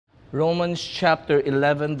Romans chapter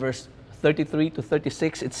 11, verse 33 to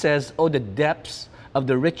 36, it says, "Oh, the depths of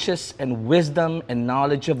the riches and wisdom and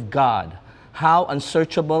knowledge of God! How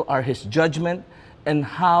unsearchable are his judgment and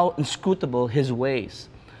how inscrutable his ways!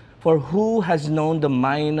 For who has known the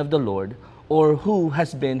mind of the Lord, or who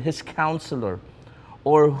has been his counselor,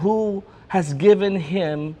 or who has given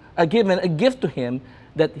a gift to him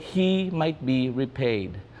that he might be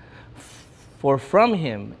repaid? For from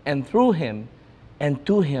him and through him and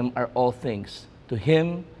to him are all things. To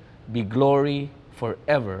him be glory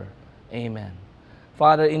forever. Amen."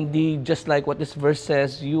 Father, indeed, just like what this verse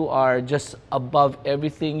says, you are just above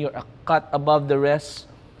everything. You're a cut above the rest.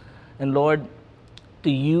 And Lord,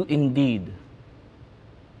 to you indeed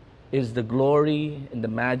is the glory and the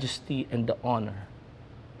majesty and the honor.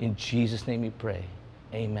 In Jesus' name we pray.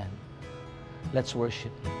 Amen. Let's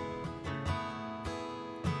worship.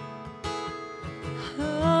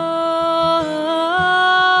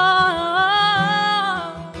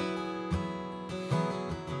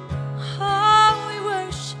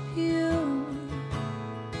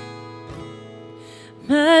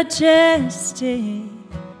 Majestic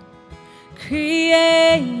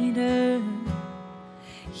Creator,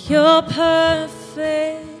 you're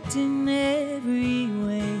perfect in every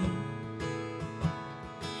way.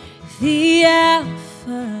 The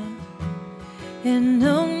Alpha and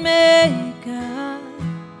Omega,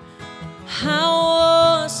 how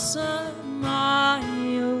awesome are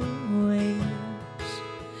your ways.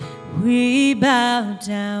 We bow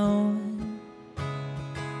down,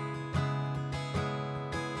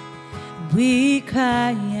 we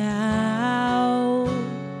cry out,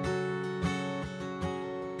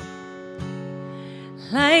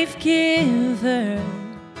 life giver,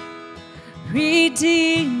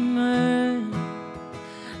 Redeemer,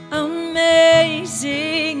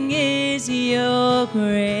 amazing is your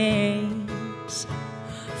grace.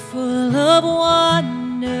 Full of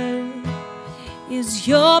wonder is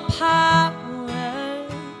your power,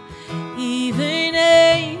 even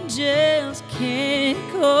angels can't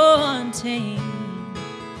contain.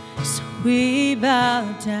 So we bow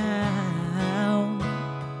down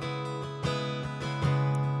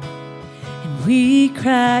and we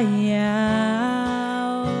cry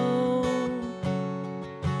out.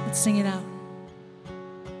 Let's sing it out.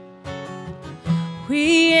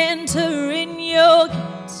 We enter in your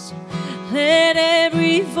gates, let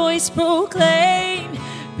every voice proclaim,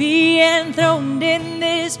 be enthroned in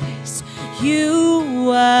this place.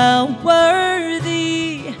 You are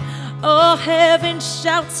worthy. All heaven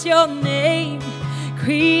shouts your name.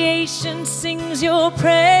 Creation sings your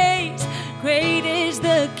praise. Great is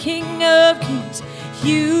the King of Kings.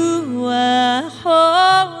 You are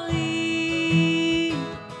holy.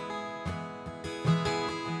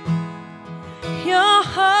 You're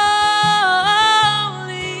holy,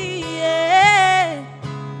 yeah.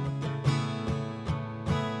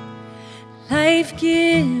 Life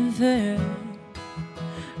giver,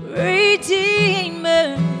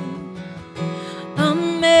 Redeemer,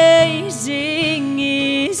 amazing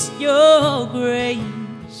is your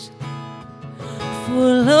grace.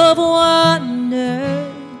 Full of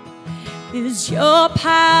wonder is your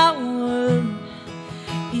power,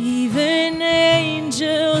 even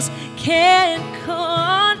angels can't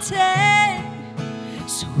contain.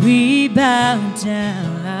 So we bow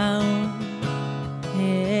down,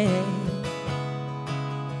 yeah.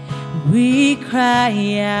 We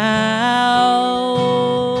cry out,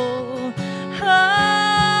 oh.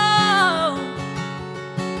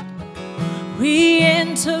 We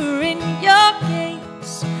enter in your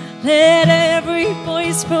gates, let every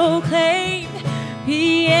voice proclaim,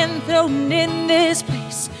 be enthroned in this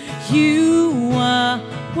place. You are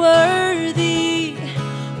worthy.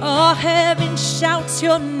 All heaven shouts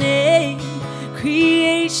your name.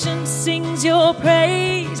 Creation sings your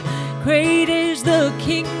praise. Great is the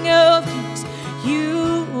King of Kings.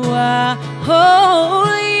 You are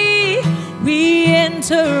holy. We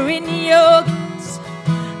enter in your gates,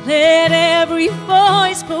 let every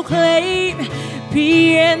voice proclaim,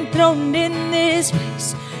 be enthroned in this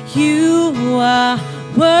place. You are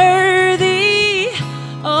worthy.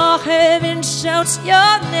 All heaven shouts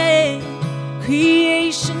your name.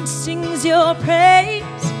 Creation sings your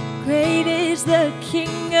praise. Great is the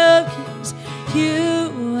King of Kings.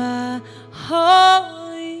 You are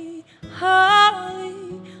holy,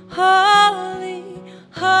 holy, holy,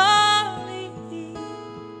 holy,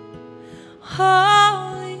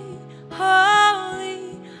 holy,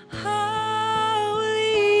 holy,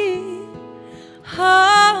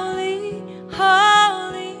 holy, holy,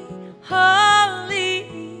 holy, holy,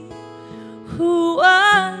 who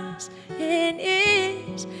was and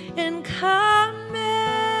is and coming.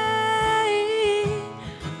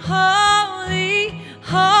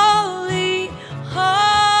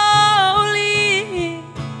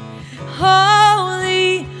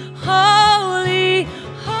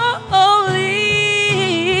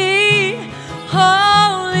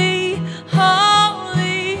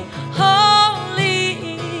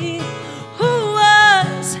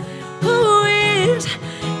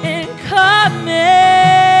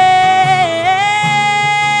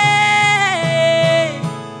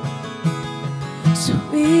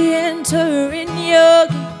 enter in your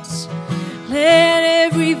gates. Let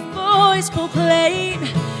every voice proclaim,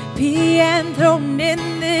 be enthroned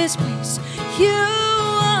in this place. You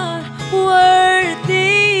are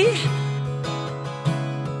worthy.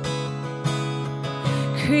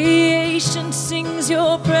 Creation sings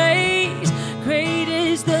your praise. Great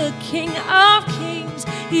is the King of Kings.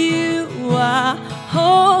 You are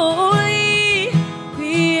holy.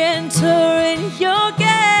 We enter in your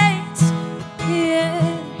gates.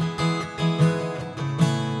 Yeah.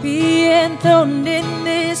 Be enthroned in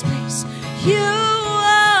this place. You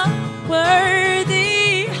are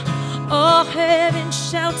worthy. All heaven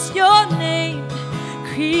shouts your name.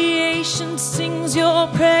 Creation sings your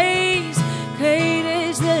praise. Great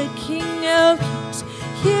is the King of Kings.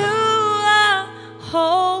 You are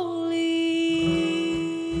holy.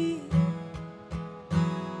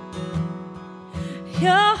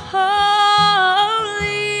 You're holy.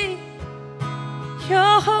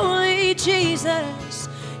 You're holy, Jesus.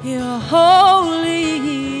 You're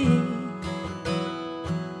holy.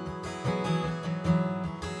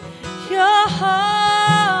 You're holy.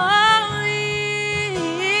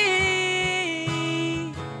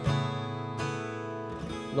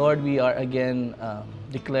 Lord, we are again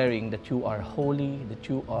declaring that you are holy, that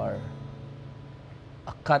you are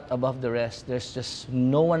a cut above the rest. There's just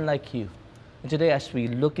no one like you. And today, as we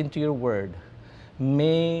look into your word,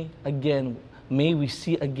 may we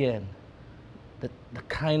see again the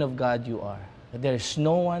kind of God you are. That there is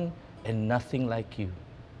no one and nothing like you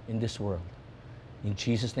in this world. In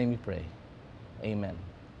Jesus' name we pray. Amen.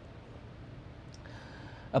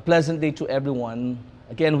 A pleasant day to everyone.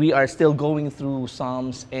 Again, we are still going through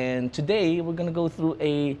Psalms, and today we're going to go through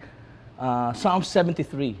Psalm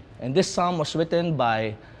 73. And this psalm was written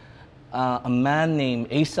by a man named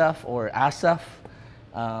Asaph or Asaph.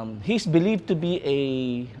 He's believed to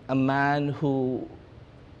be a man who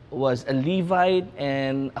was a Levite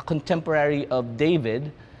and a contemporary of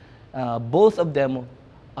David. Both of them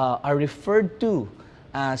are referred to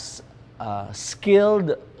as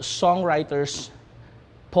skilled songwriters,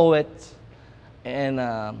 poets, and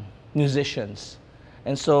musicians.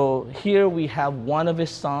 And so here we have one of his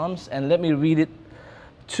psalms, and let me read it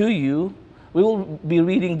to you. We will be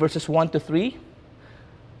reading verses 1 to 3,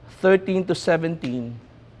 13 to 17,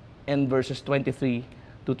 and verses 23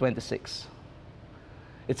 to 26.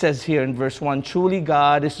 It says here in verse 1, "Truly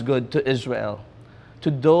God is good to Israel, to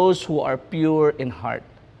those who are pure in heart.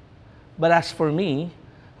 But as for me,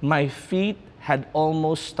 my feet had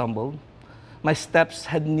almost stumbled, my steps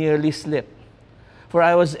had nearly slipped. For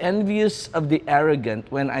I was envious of the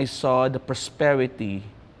arrogant when I saw the prosperity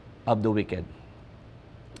of the wicked."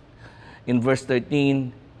 In verse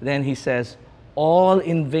 13, then he says, "All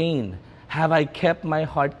in vain have I kept my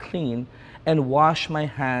heart clean and washed my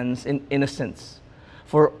hands in innocence.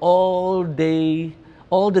 For all the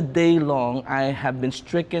day long I have been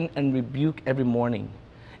stricken and rebuked every morning.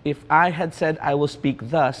 If I had said I will speak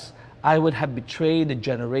thus, I would have betrayed the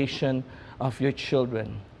generation of your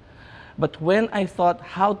children. But when I thought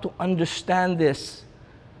how to understand this,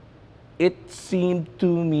 it seemed to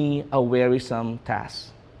me a wearisome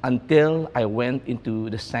task, until I went into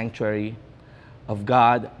the sanctuary of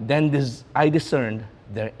God. Then I discerned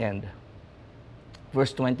their end."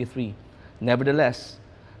 Verse 23, "Nevertheless,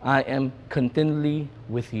 I am continually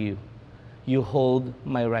with you. You hold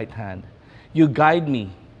my right hand. You guide me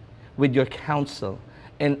with your counsel,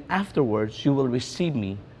 and afterwards you will receive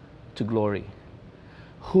me to glory.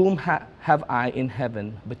 Whom have I in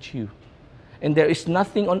heaven but you? And there is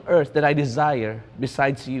nothing on earth that I desire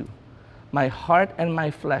besides you. My heart and my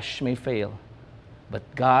flesh may fail, but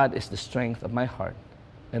God is the strength of my heart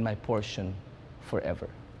and my portion forever."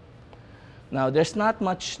 Now, there's not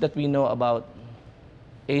much that we know about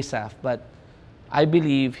Asaph, but I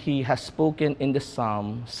believe he has spoken in the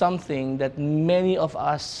psalm something that many of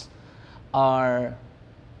us are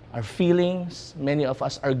feelings, many of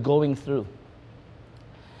us are going through.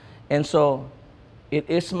 And so it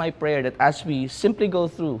is my prayer that as we simply go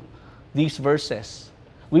through these verses,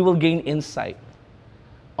 we will gain insight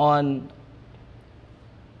on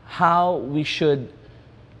how we should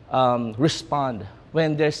respond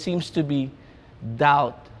when there seems to be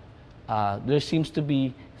doubt. There seems to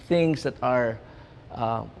be things that are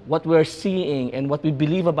what we're seeing and what we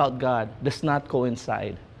believe about God does not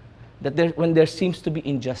coincide. When there seems to be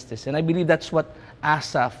injustice. And I believe that's what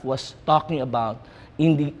Asaph was talking about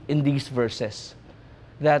in these verses.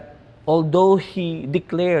 That although he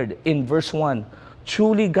declared in verse 1,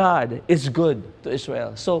 "Truly God is good to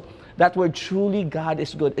Israel." So that word, "truly God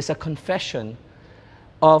is good," is a confession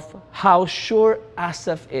of how sure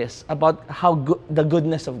Asaph is about the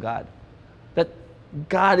goodness of God. That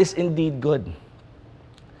God is indeed good.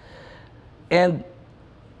 And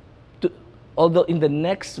although in the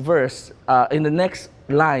next verse, in the next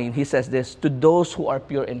line, he says this, to those who are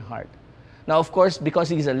pure in heart. Now, of course, because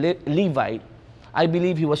he's a Levite, I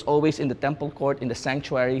believe he was always in the temple court, in the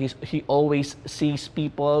sanctuary. He always sees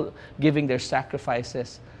people giving their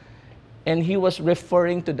sacrifices. And he was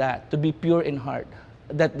referring to that, to be pure in heart.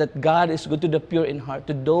 That God is good to the pure in heart,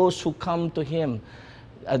 to those who come to him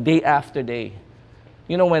day after day.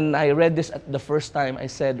 You know, when I read this the first time, I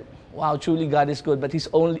said, wow, truly God is good, but He's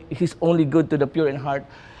only good to the pure in heart.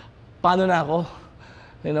 Paano na ako?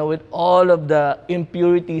 You know, with all of the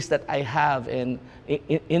impurities that I have in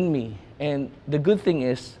me. And the good thing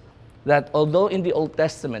is that although in the Old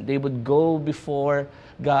Testament they would go before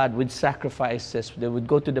God with sacrifices, they would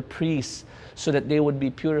go to the priests so that they would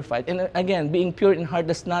be purified. And again, being pure in heart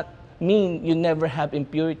does not mean you never have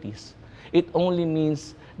impurities. It only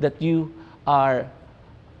means that you are,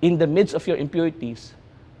 in the midst of your impurities,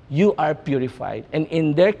 you are purified. And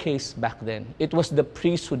in their case back then, it was the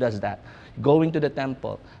priest who does that, going to the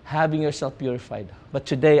temple, having yourself purified. But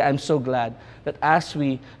today, I'm so glad that as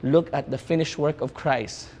we look at the finished work of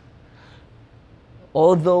Christ,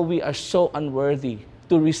 although we are so unworthy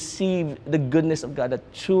to receive the goodness of God,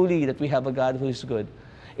 that truly that we have a God who is good,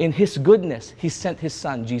 in His goodness, He sent His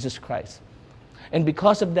Son, Jesus Christ. And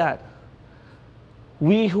because of that,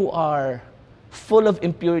 we who are full of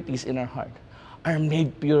impurities in our heart are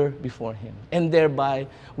made pure before Him. And thereby,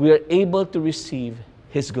 we are able to receive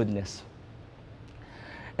His goodness.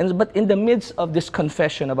 But in the midst of this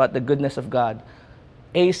confession about the goodness of God,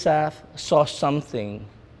 Asaph saw something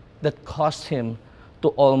that caused him to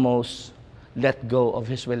almost let go of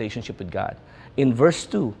his relationship with God. In verse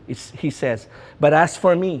 2, he says, "But as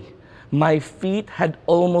for me, my feet had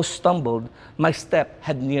almost stumbled, my step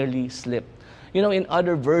had nearly slipped." You know, in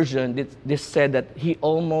other version, this said that he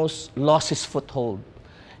almost lost his foothold.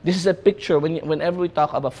 This is a picture, whenever we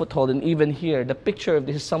talk about foothold, and even here, the picture of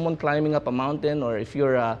this is someone climbing up a mountain, or if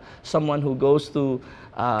you're someone who goes to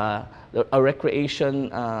a recreation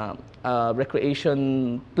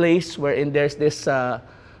place wherein there's this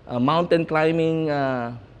mountain climbing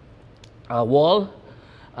wall.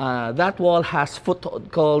 That wall has foothold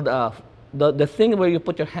called, the thing where you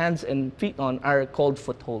put your hands and feet on are called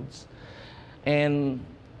footholds. And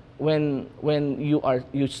when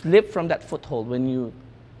you slip from that foothold,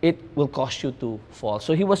 it will cause you to fall.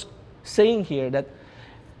 So he was saying here that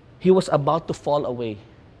he was about to fall away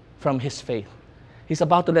from his faith. He's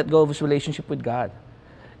about to let go of his relationship with God.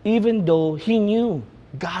 Even though he knew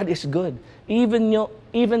God is good. Even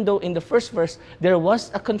though in the first verse there was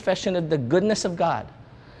a confession of the goodness of God.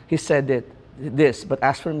 He said this, "But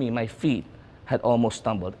as for me, my feet had almost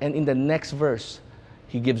stumbled." And in the next verse,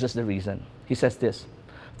 he gives us the reason. He says this,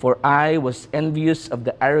 "For I was envious of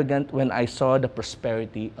the arrogant when I saw the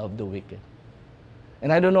prosperity of the wicked."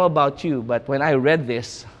 And I don't know about you, but when I read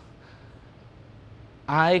this,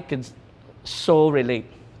 I could so relate.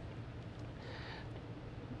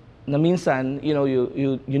 Na minsan, you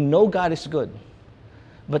know God is good,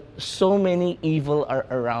 but so many evil are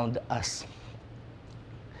around us.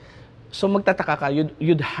 So magtataka ka,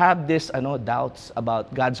 you'd have this doubts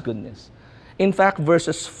about God's goodness. In fact,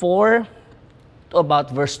 verses 4 to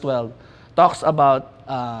about verse 12 talks about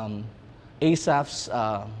Asaph's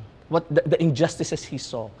the injustices he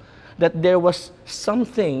saw. That there was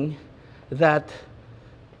something that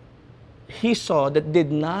he saw that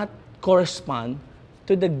did not correspond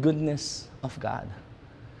to the goodness of God.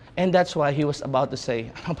 And that's why he was about to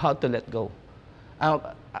say, "I'm about to let go.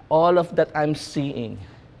 All of that I'm seeing,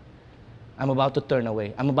 I'm about to turn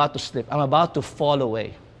away. I'm about to slip. I'm about to fall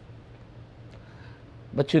away."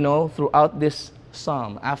 But throughout this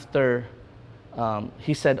psalm, after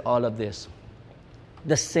he said all of this,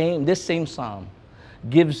 this same psalm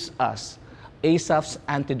gives us Asaph's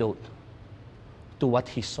antidote to what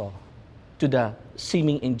he saw, to the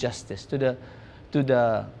seeming injustice, to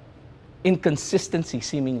the inconsistency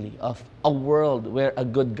seemingly of a world where a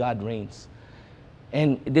good God reigns.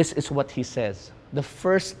 And this is what he says. The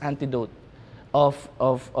first antidote of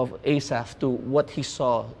Asaph to what he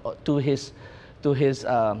saw, to his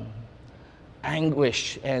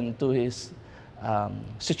anguish and to his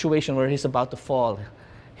situation where he's about to fall,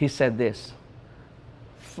 he said this.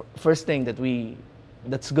 First thing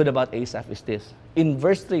that's good about Asaph is this. In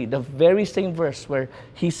verse 3, the very same verse where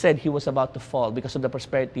he said he was about to fall because of the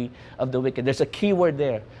prosperity of the wicked, there's a key word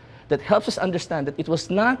there that helps us understand that it was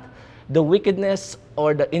not the wickedness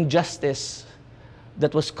or the injustice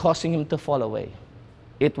that was causing him to fall away.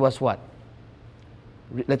 It was what?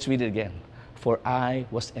 Let's read it again. "For I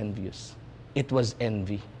was envious." It was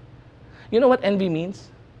envy. You know what envy means?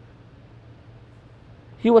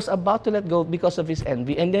 He was about to let go because of his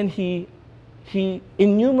envy, and then he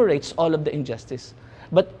enumerates all of the injustice.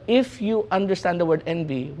 But if you understand the word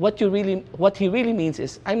envy, what he really means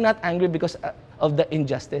is, I'm not angry because of the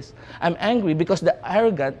injustice. I'm angry because the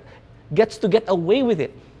arrogant gets to get away with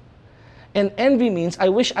it. And envy means, I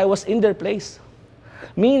wish I was in their place.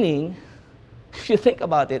 Meaning, if you think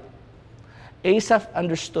about it, Asaph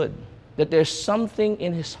understood that there's something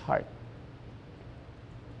in his heart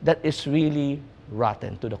that is really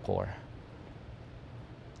rotten to the core.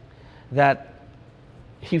 That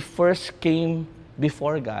he first came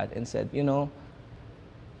before God and said, you know,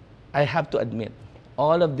 I have to admit,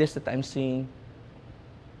 all of this that I'm seeing,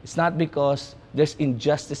 it's not because there's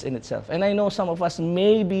injustice in itself. And I know some of us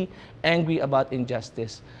may be angry about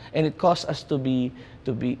injustice, and it causes us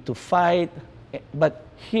to fight. But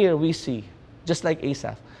here we see, just like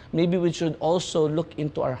Asaph, maybe we should also look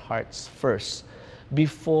into our hearts first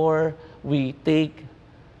before we take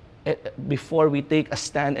a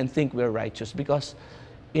stand and think we're righteous, because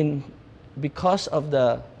of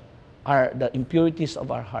the impurities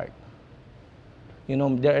of our heart. You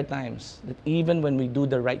know, there are times that even when we do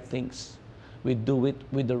the right things, we do it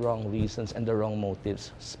with the wrong reasons and the wrong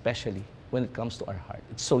motives, especially when it comes to our heart.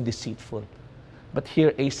 It's so deceitful. But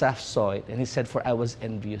here Asaph saw it, and he said, for I was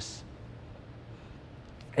envious.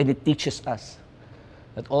 And it teaches us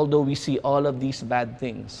that although we see all of these bad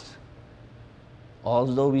things,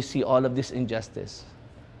 although we see all of this injustice,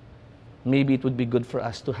 maybe it would be good for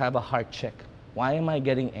us to have a heart check. Why am I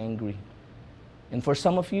getting angry? And for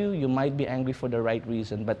some of you, you might be angry for the right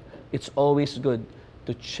reason, but it's always good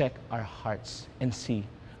to check our hearts and see,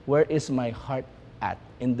 where is my heart at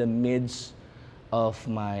in the midst of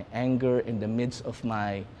my anger, in the midst of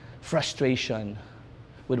my frustration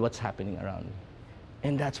with what's happening around me.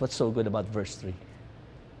 And that's what's so good about verse 3. He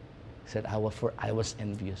said, for I was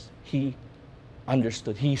envious. He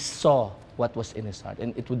understood. He saw what was in his heart.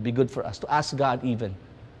 And it would be good for us to ask God even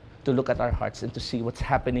to look at our hearts and to see what's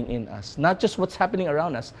happening in us. Not just what's happening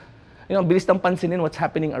around us. You know, bilis tang pansinin what's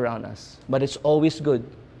happening around us. But it's always good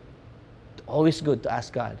to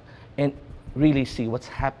ask God and really see what's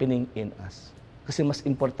happening in us. Kasi mas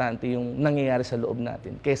importante yung nangyayari sa loob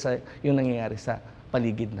natin kaysa yung nangyayari sa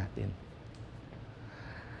paligid natin.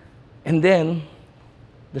 And then,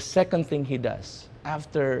 the second thing he does,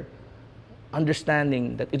 after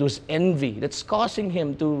understanding that it was envy that's causing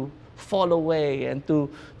him to fall away and to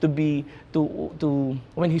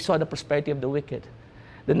when he saw the prosperity of the wicked,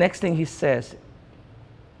 the next thing he says,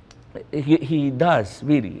 he does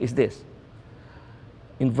really, is this.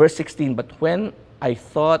 In verse 16, but when I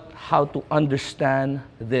thought how to understand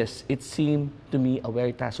this, it seemed to me a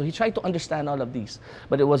weary task. So he tried to understand all of these,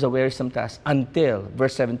 but it was a wearisome task until,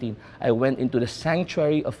 verse 17, I went into the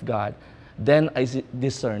sanctuary of God, then I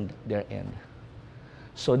discerned their end.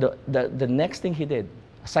 So the next thing he did,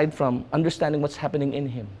 aside from understanding what's happening in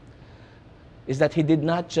him, is that he did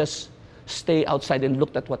not just stay outside and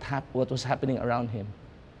looked at what was happening around him.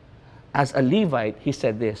 As a Levite, he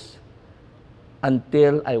said this,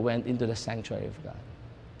 until I went into the sanctuary of God.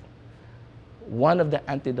 One of the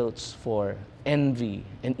antidotes for envy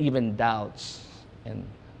and even doubts and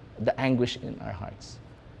the anguish in our hearts.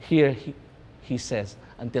 Here he says,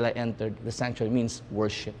 until I entered the sanctuary, means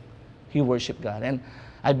worship. He worshiped God. And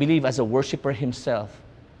I believe as a worshiper himself,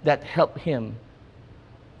 that helped him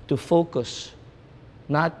to focus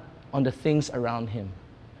not on the things around him,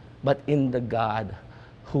 but in the God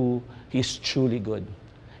who is truly good.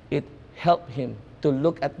 It helped him to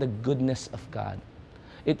look at the goodness of God.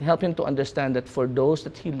 It helped him to understand that for those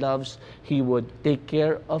that he loves, he would take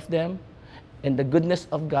care of them. And the goodness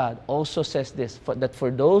of God also says this, that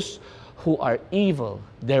for those who are evil,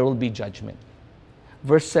 there will be judgment.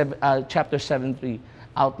 Chapter 7:3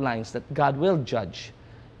 outlines that God will judge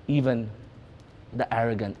even the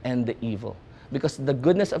arrogant and the evil. Because the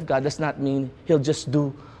goodness of God does not mean he'll just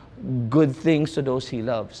do good things to those he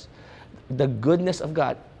loves. The goodness of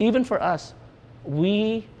God, even for us,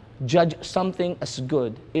 we judge something as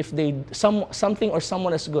good if something or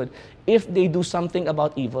someone as good if they do something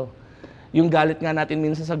about evil. Yung galit nga natin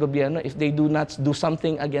minsan sa gobyerno, if they do not do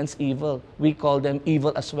something against evil, we call them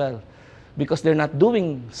evil as well. Because they're not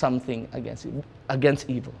doing something against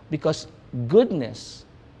evil. Because goodness,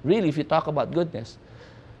 really, if you talk about goodness,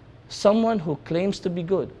 someone who claims to be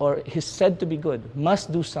good or is said to be good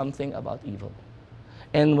must do something about evil.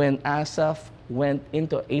 And when Asaph went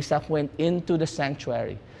into the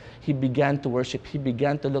sanctuary, he began to worship. He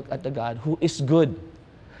began to look at the God who is good,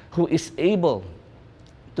 who is able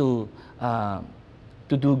to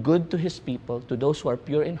do good to his people, to those who are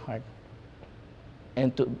pure in heart.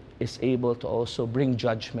 and is able to also bring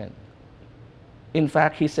judgment. In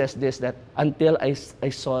fact, he says this, that until I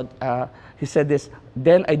saw, he said this,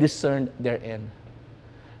 then I discerned their end.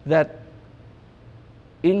 That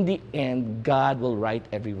in the end, God will right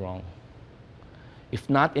every wrong. If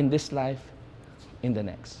not in this life, in the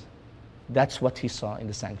next. That's what he saw in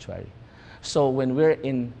the sanctuary. So when we're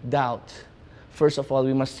in doubt, first of all,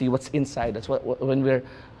 we must see what's inside us. When we're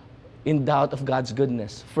in doubt of God's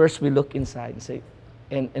goodness, first we look inside and say,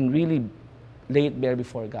 and really lay it bare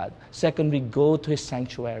before God. Second, we go to his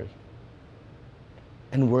sanctuary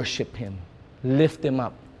and worship him, lift him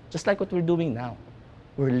up, just like what we're doing now.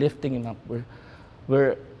 We're lifting him up.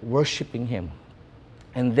 We're worshiping him.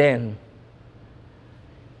 And then,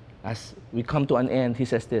 as we come to an end, he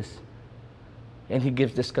says this, and he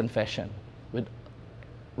gives this confession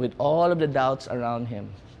with all of the doubts around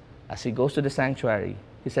him. As he goes to the sanctuary,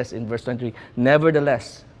 he says in verse 23,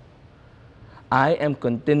 nevertheless, I am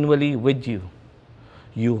continually with you.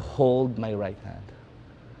 You hold my right hand.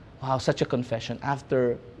 Wow, such a confession.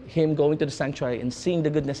 After him going to the sanctuary and seeing the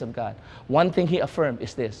goodness of God, one thing he affirmed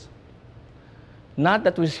is this. Not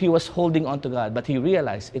that he was holding on to God, but he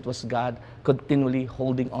realized it was God continually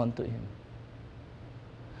holding on to him.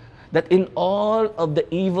 That in all of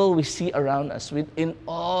the evil we see around us, in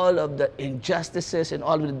all of the injustices and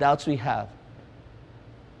all of the doubts we have,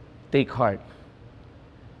 take heart.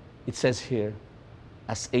 It says here,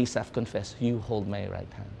 as Asaph confessed, you hold my right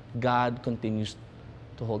hand. God continues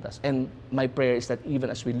to hold us. And my prayer is that even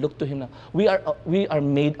as we look to him now, we are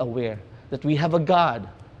made aware that we have a God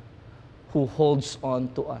who holds on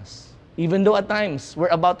to us. Even though at times we're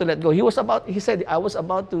about to let go. He said, I was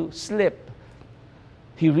about to slip.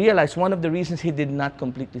 He realized one of the reasons he did not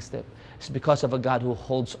completely slip is because of a God who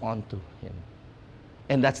holds on to him.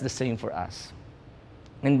 And that's the same for us.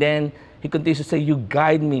 And then he continues to say, you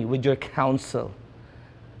guide me with your counsel.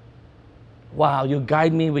 Wow, you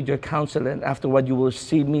guide me with your counsel, and afterward you will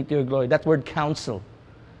see me to your glory. That word counsel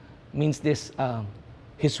means this,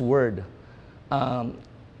 his word.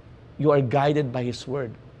 You are guided by his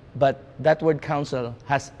word. But that word counsel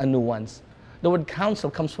has a nuance. The word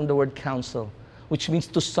counsel comes from the word counsel, which means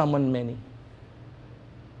to summon many.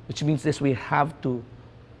 Which means this, we have to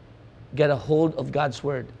get a hold of God's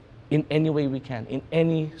word in any way we can, in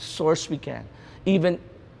any source we can. Even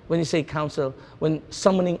when you say counsel, when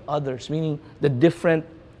summoning others, meaning the different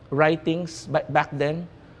writings back then,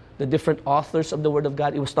 the different authors of the Word of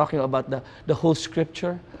God, it was talking about the whole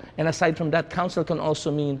Scripture. And aside from that, counsel can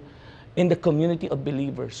also mean in the community of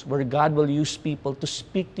believers, where God will use people to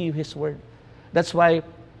speak to you His Word. That's why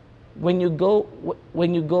when you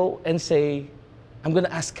go and say, I'm going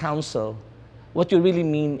to ask counsel, what you really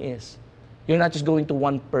mean is, you're not just going to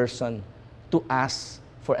one person to ask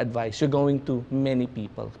for advice. You're going to many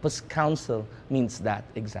people. But counsel means that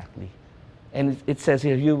exactly. And it says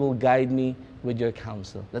here, you will guide me with your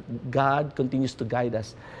counsel. That God continues to guide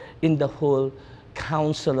us in the whole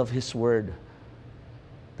counsel of His Word.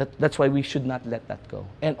 That's why we should not let that go.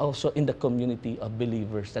 And also in the community of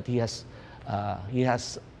believers that He has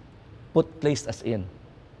placed us in.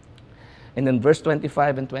 And then verse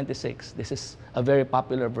 25 and 26, this is a very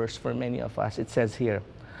popular verse for many of us. It says here,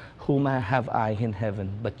 whom have I in heaven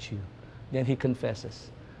but you? Then he confesses,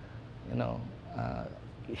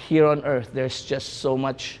 here on earth there's just so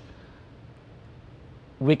much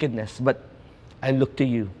wickedness, but I look to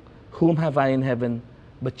you. Whom have I in heaven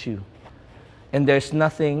but you? And there's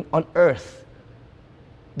nothing on earth.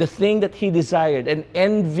 The thing that he desired and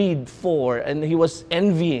envied for, and he was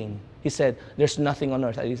envying, he said, there's nothing on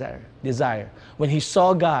earth I desire. When he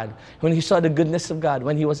saw God, when he saw the goodness of God,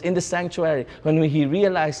 when he was in the sanctuary, when he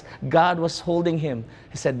realized God was holding him,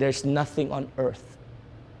 he said, there's nothing on earth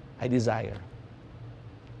I desire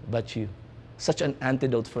but you. Such an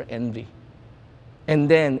antidote for envy. And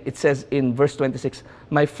then it says in verse 26,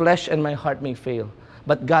 my flesh and my heart may fail,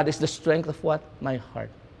 but God is the strength of what? My heart.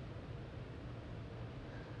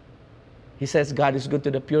 He says God is good to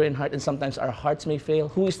the pure in heart, and sometimes our hearts may fail.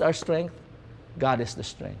 Who is our strength? God is the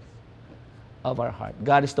strength of our heart.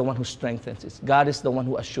 God is the one who strengthens us. God is the one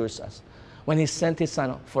who assures us. When He sent His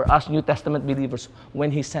Son, for us New Testament believers, when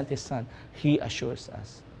He sent His Son, He assures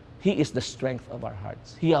us. He is the strength of our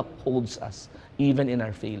hearts. He upholds us, even in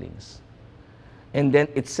our failings. And then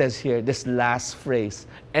it says here, this last phrase,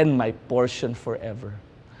 and my portion forever.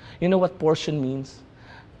 You know what portion means?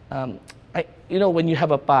 When you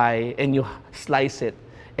have a pie and you slice it,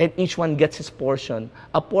 and each one gets his portion,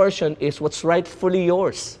 a portion is what's rightfully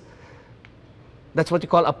yours. That's what you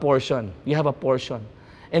call a portion. You have a portion.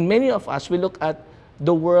 And many of us, we look at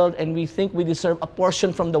the world and we think we deserve a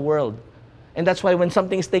portion from the world. And that's why when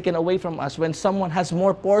something is taken away from us, when someone has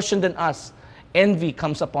more portion than us, envy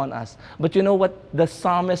comes upon us. But you know what the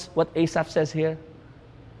psalmist, what Asaph says here?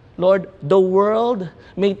 Lord, the world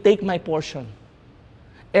may take my portion.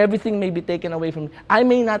 Everything may be taken away from me. I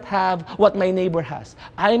may not have what my neighbor has.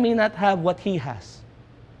 I may not have what he has.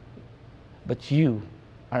 But you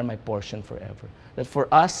are my portion forever. That for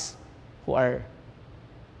us who are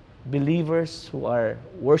believers, who are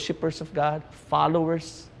worshipers of God,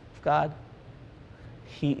 followers of God,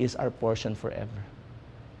 He is our portion forever.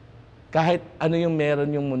 Kahit ano yung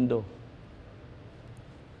meron yung mundo,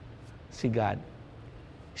 si God,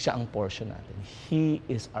 siya ang portion natin. He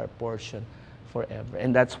is our portion forever.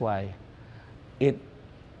 And that's why it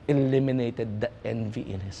eliminated the envy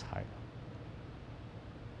in his heart.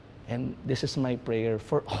 And this is my prayer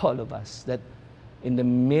for all of us, that in the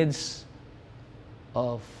midst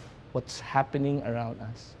of what's happening around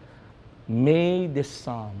us, may this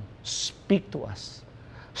psalm speak to us,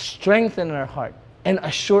 strengthen our heart, and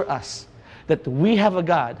assure us that we have a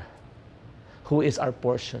God who is our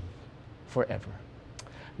portion forever.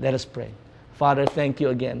 Let us pray. Father, thank you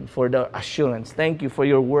again for the assurance. Thank you for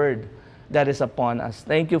your word that is upon us.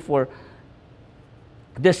 Thank you for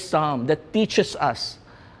this psalm that teaches us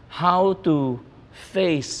how to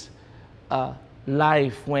face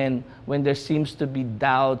life when there seems to be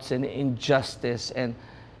doubts and injustice and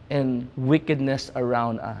wickedness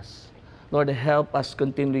around us. Lord, help us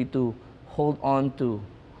continually to hold on to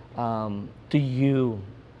you.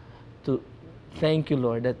 To thank you,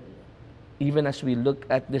 Lord, that even as we look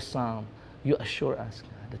at this psalm, you assure us,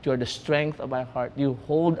 God, that you are the strength of our heart. You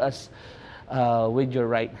hold us with your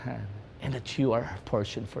right hand, and that you are our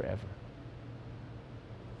portion forever.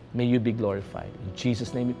 May you be glorified. In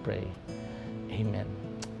Jesus' name we pray. Amen.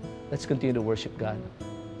 Let's continue to worship God.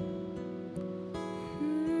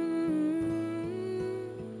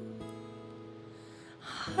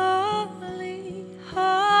 Holy,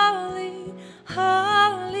 holy,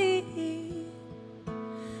 holy,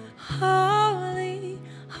 holy,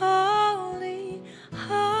 holy,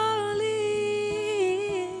 holy,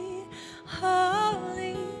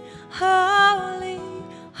 holy, holy,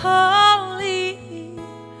 holy,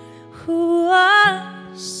 who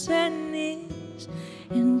was and is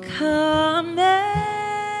and coming.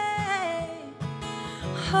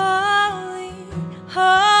 Holy,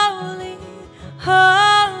 holy,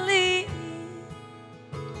 holy, holy,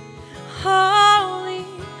 holy,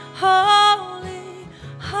 holy,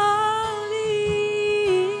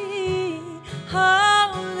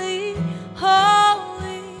 holy,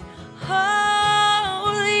 holy,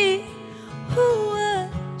 holy, who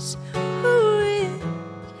was, who is,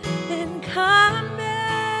 and coming.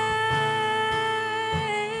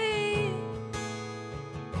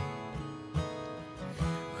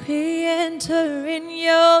 We enter in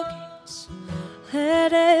your gates,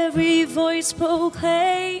 let every voice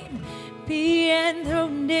proclaim, be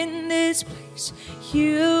enthroned in this place.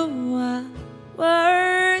 You are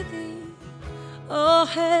worthy. All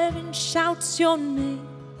heaven shouts your name,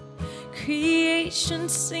 creation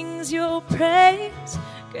sings your praise.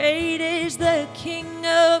 Great is the King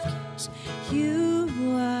of Kings. You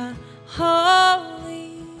are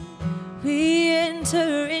holy. We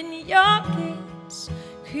enter in your gates,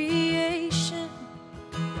 creation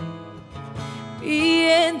be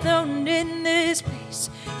enthroned in this place.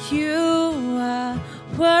 You are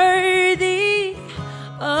worthy.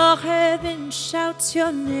 All heaven shouts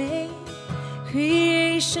your name,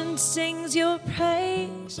 creation sings your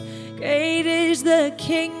praise. Great is the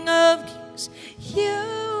King of Kings. You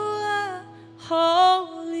are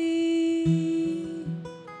holy.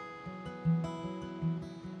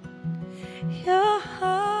 You're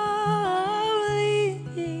holy.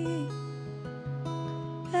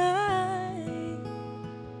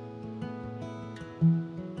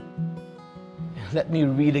 Let me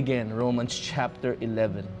read again Romans chapter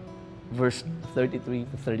 11, verse 33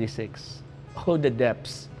 to 36. Oh, the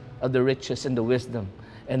depths of the riches and the wisdom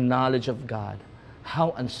and knowledge of God.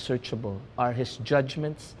 How unsearchable are His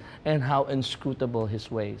judgments and how inscrutable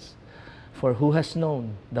His ways. For who has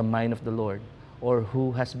known the mind of the Lord, or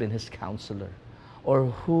who has been His counselor, or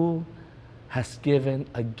who has given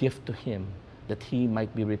a gift to Him that He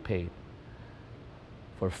might be repaid?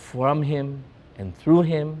 For from Him and through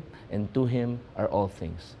Him and to Him are all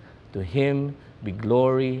things. To Him be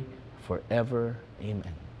glory forever.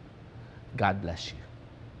 Amen. God bless you.